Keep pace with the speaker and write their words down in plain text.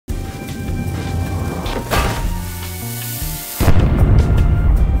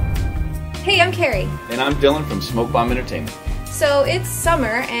I'm Carrie. And I'm Dillon from Smokebomb Entertainment. So it's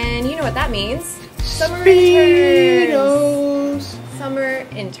summer, and you know what that means. Summer Speedos. interns. Summer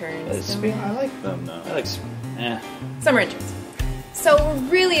interns. I like them though. Summer interns. So we're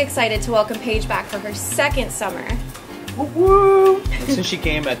really excited to welcome Paige back for her second summer. Woo! And since she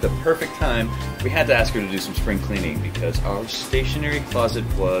came at the perfect time, we had to ask her to do some spring cleaning because our stationery closet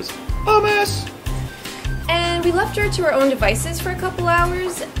was a mess. And we left her to her own devices for a couple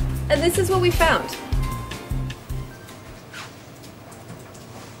hours, and this is what we found.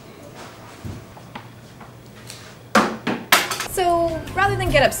 So rather than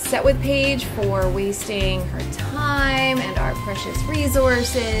get upset with Paige for wasting her time and our precious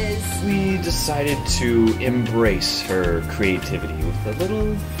resources, we decided to embrace her creativity with a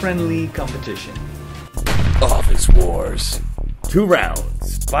little friendly competition. Office Wars. 2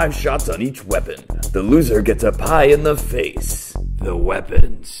 rounds, 5 shots on each weapon. The loser gets a pie in the face. The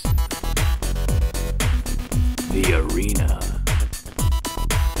weapons. The arena.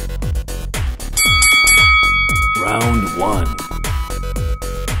 Round 1.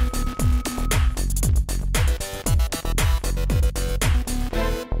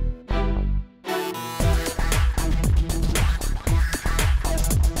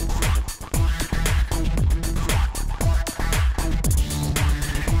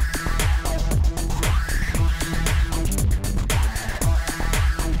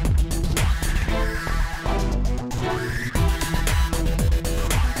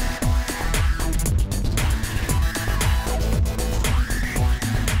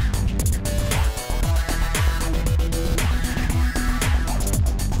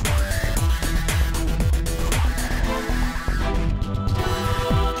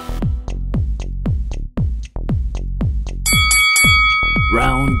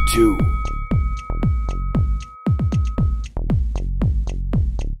 Round 2.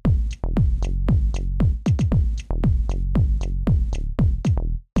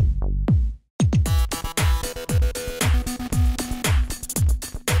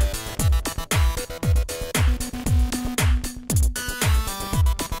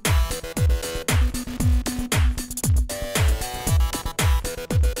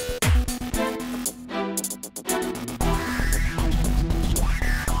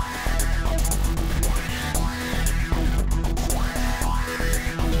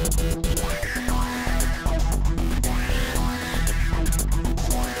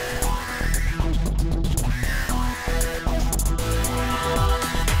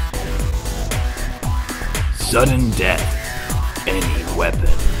 Sudden death. Any weapon.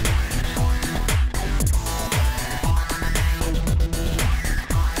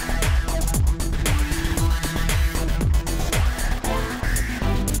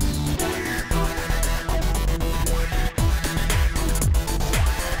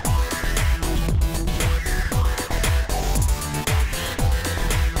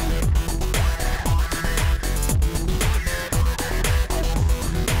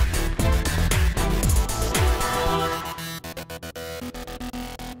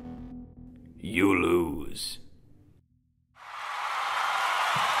 You lose.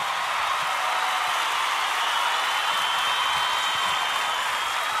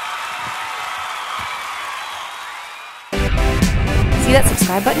 see that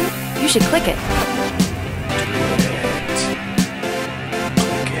subscribe button? You should click it.